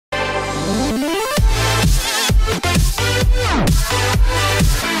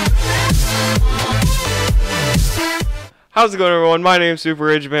How's it going, everyone? My name's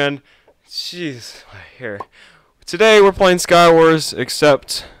SuperAgentMan. Jeez, my hair. Today we're playing Sky Wars,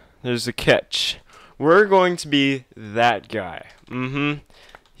 except there's a catch. We're going to be that guy.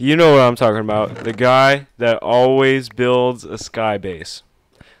 You know what I'm talking about. The guy that always builds a sky base.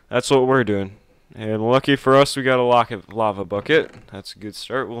 That's what we're doing. And lucky for us, we got a lava bucket. That's a good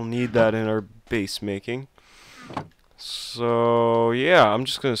start. We'll need that in our base making. So, yeah, I'm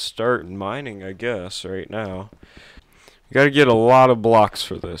just going to start mining, I guess, right now. We got to get a lot of blocks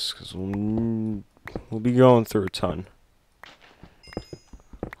for this, because we'll be going through a ton.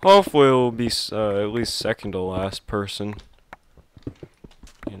 Hopefully we'll be at least second to last person.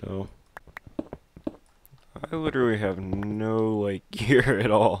 You know. I literally have no, like, gear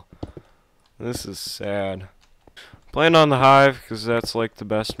at all. This is sad. Playing on the Hive, because that's, like, the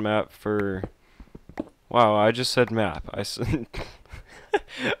best map for... Wow, I just said map. I said...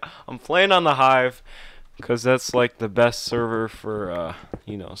 I'm playing on the Hive, because that's, like, the best server for,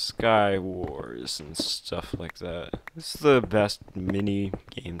 you know, Sky Wars and stuff like that. This is the best mini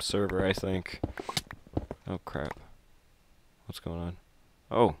game server, I think. Oh, crap. What's going on?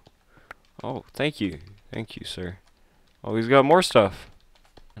 Oh. Oh, thank you. Thank you, sir. Oh, he's got more stuff.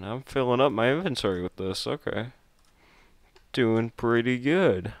 And I'm filling up my inventory with this. Okay. Doing pretty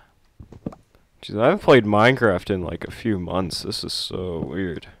good. Jeez, I haven't played Minecraft in like a few months. This is so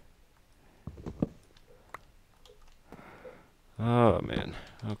weird. Oh, man.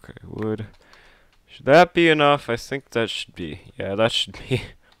 Okay, wood. Should that be enough? I think that should be. Yeah, that should be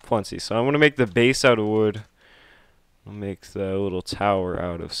plenty. So I'm going to make the base out of wood. I'll make the little tower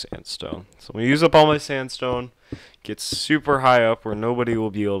out of sandstone. So I'm going to use up all my sandstone. Get super high up where nobody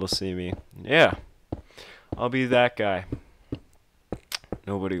will be able to see me. Yeah. I'll be that guy.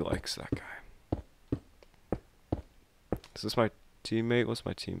 Nobody likes that guy. Is this my teammate? What's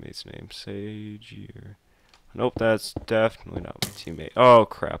my teammate's name? Sage or... Nope, that's definitely not my teammate. Oh,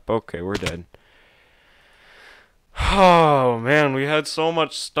 crap. Okay, we're dead. Oh, man, we had so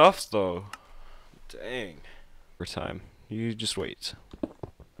much stuff, though. Dang. For time. You just wait.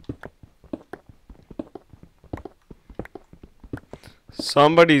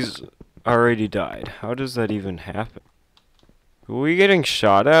 Somebody's already died. How does that even happen? Are we getting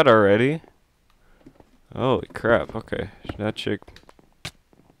shot at already? Holy crap, okay. That chick...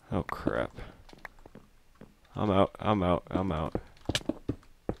 Oh, crap. I'm out, I'm out, I'm out.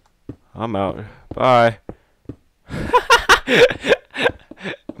 I'm out. Bye.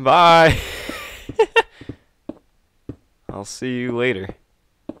 Bye. I'll see you later.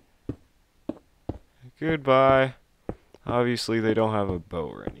 Goodbye. Obviously they don't have a bow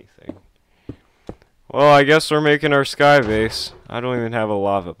or anything. Well, I guess we're making our sky base. I don't even have a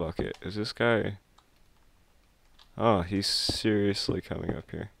lava bucket. Is this guy... Oh, he's seriously coming up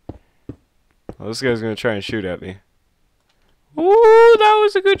here. Well, this guy's gonna try and shoot at me. Ooh, that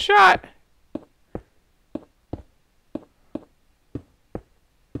was a good shot!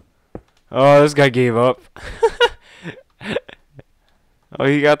 Oh, this guy gave up. Oh,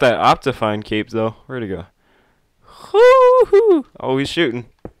 he got that Optifine cape, though. Where'd he go? Woo-hoo! Oh, he's shooting.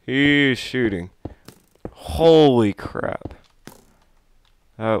 He's shooting. Holy crap.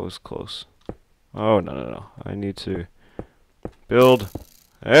 That was close. Oh, no, no, no. I need to build.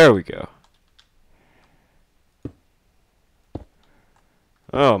 There we go.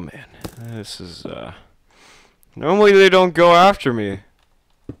 Oh, man. This is, normally they don't go after me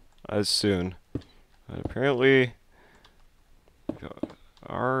as soon. But apparently,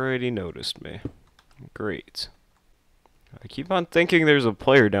 already noticed me. Great. I keep on thinking there's a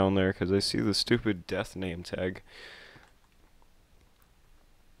player down there because I see the stupid death name tag.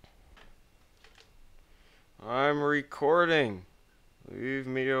 I'm recording. Leave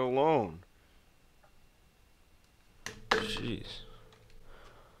me alone. Jeez.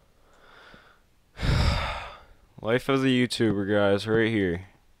 Life of the YouTuber, guys, right here.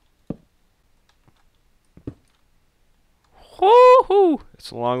 Woohoo!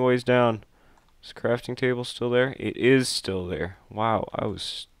 It's a long ways down. Is the crafting table still there? It is still there. Wow, I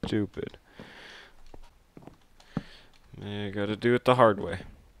was stupid. Man, I gotta do it the hard way.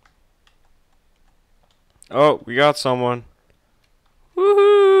 Oh, we got someone.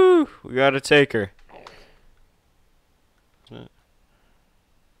 Woohoo! We got a taker.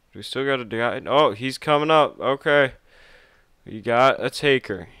 We still got a guy. Oh, he's coming up. Okay. We got a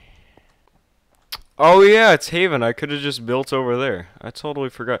taker. Oh, yeah, it's Haven. I could have just built over there. I totally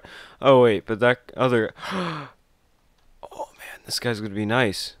forgot. Oh, wait, but that other... Oh, man, this guy's going to be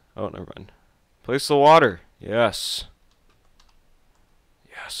nice. Oh, never mind. Place the water. Yes.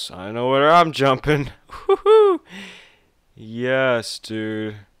 Yes, I know where I'm jumping. Woohoo! Yes,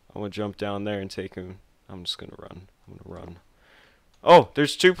 dude. I'm going to jump down there and take him. I'm just going to run. I'm gonna run. Oh,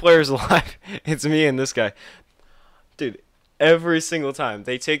 there's 2 players alive. It's me and this guy. Dude, every single time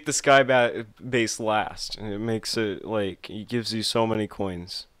they take the sky base last, and it makes it like it gives you so many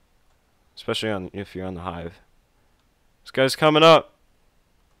coins, especially if you're on the hive. This guy's coming up.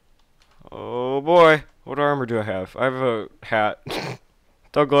 Oh boy, what armor do I have? I have a hat.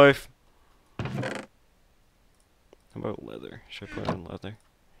 Thug life. How about leather? Should I put on leather?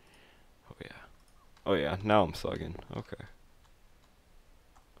 Oh yeah. Oh yeah, now I'm thugging. Okay.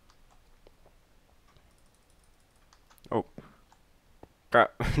 Oh.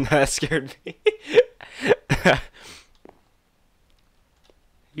 Crap. That scared me.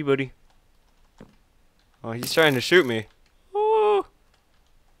 Hey buddy. Oh, he's trying to shoot me. Oh.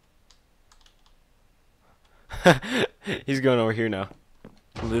 He's going over here now.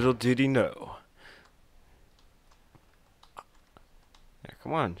 Little did he know. Yeah,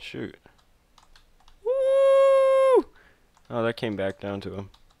 come on, shoot. Woo! Oh, that came back down to him.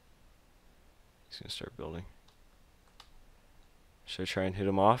 He's gonna start building. Should I try and hit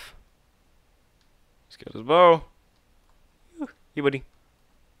him off? He's got his bow. Hey, buddy.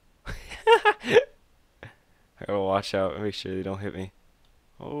 I gotta watch out and make sure they don't hit me.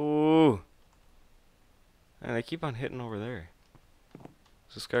 Oh. And they keep on hitting over there.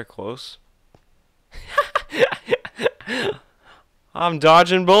 Is this guy close? I'm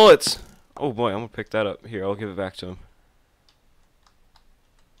dodging bullets. Oh boy, I'm gonna pick that up. Here, I'll give it back to him.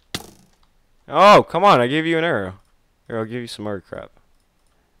 Oh, come on, I gave you an arrow. Here, I'll give you some more crap.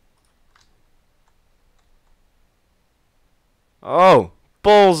 Oh,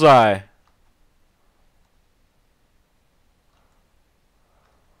 bullseye.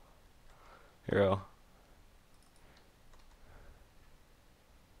 Here, go.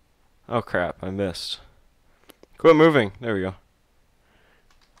 Oh crap, I missed. Quit moving. There we go.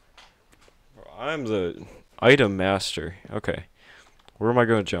 I'm the item master. Okay. Where am I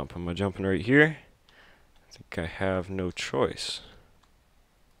going to jump? Am I jumping right here? I think I have no choice.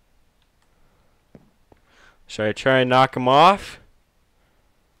 Should I try and knock him off?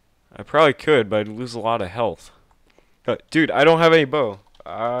 I probably could, but I'd lose a lot of health. Dude, I don't have any bow.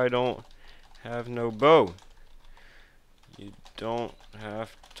 I don't have no bow. You don't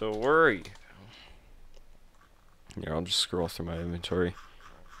have to worry. Here, I'll just scroll through my inventory.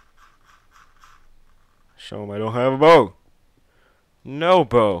 Show him I don't have a bow. No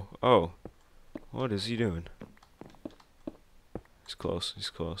bow. Oh. What is he doing? He's close. He's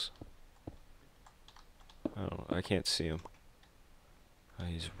close. I don't know. I can't see him. Oh,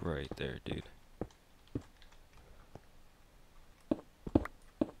 he's right there, dude. I'm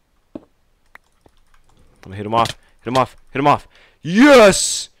gonna hit him off. Hit him off. Hit him off.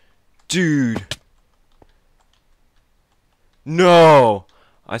 Yes! Dude. No!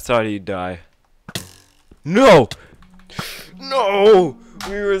 I thought he'd die. No! No!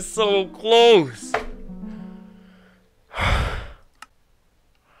 We were so close!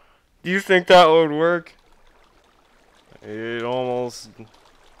 Do you think that would work? It almost...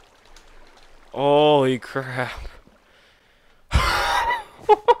 Holy crap.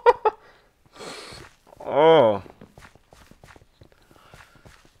 Oh.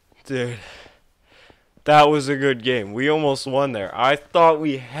 Dude. That was a good game. We almost won there. I thought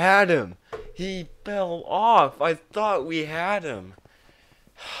we had him. He fell off. I thought we had him.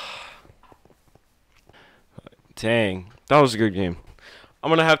 Dang. That was a good game. I'm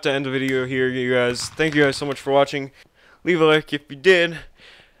going to have to end the video here, you guys. Thank you guys so much for watching. Leave a like if you did.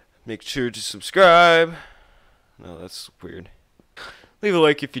 Make sure to subscribe. No, that's weird. Leave a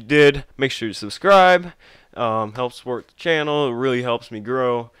like if you did. Make sure to subscribe. Help support the channel. It really helps me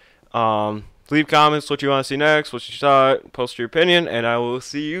grow. Leave comments what you want to see next, what you thought, post your opinion, and I will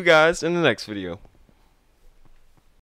see you guys in the next video.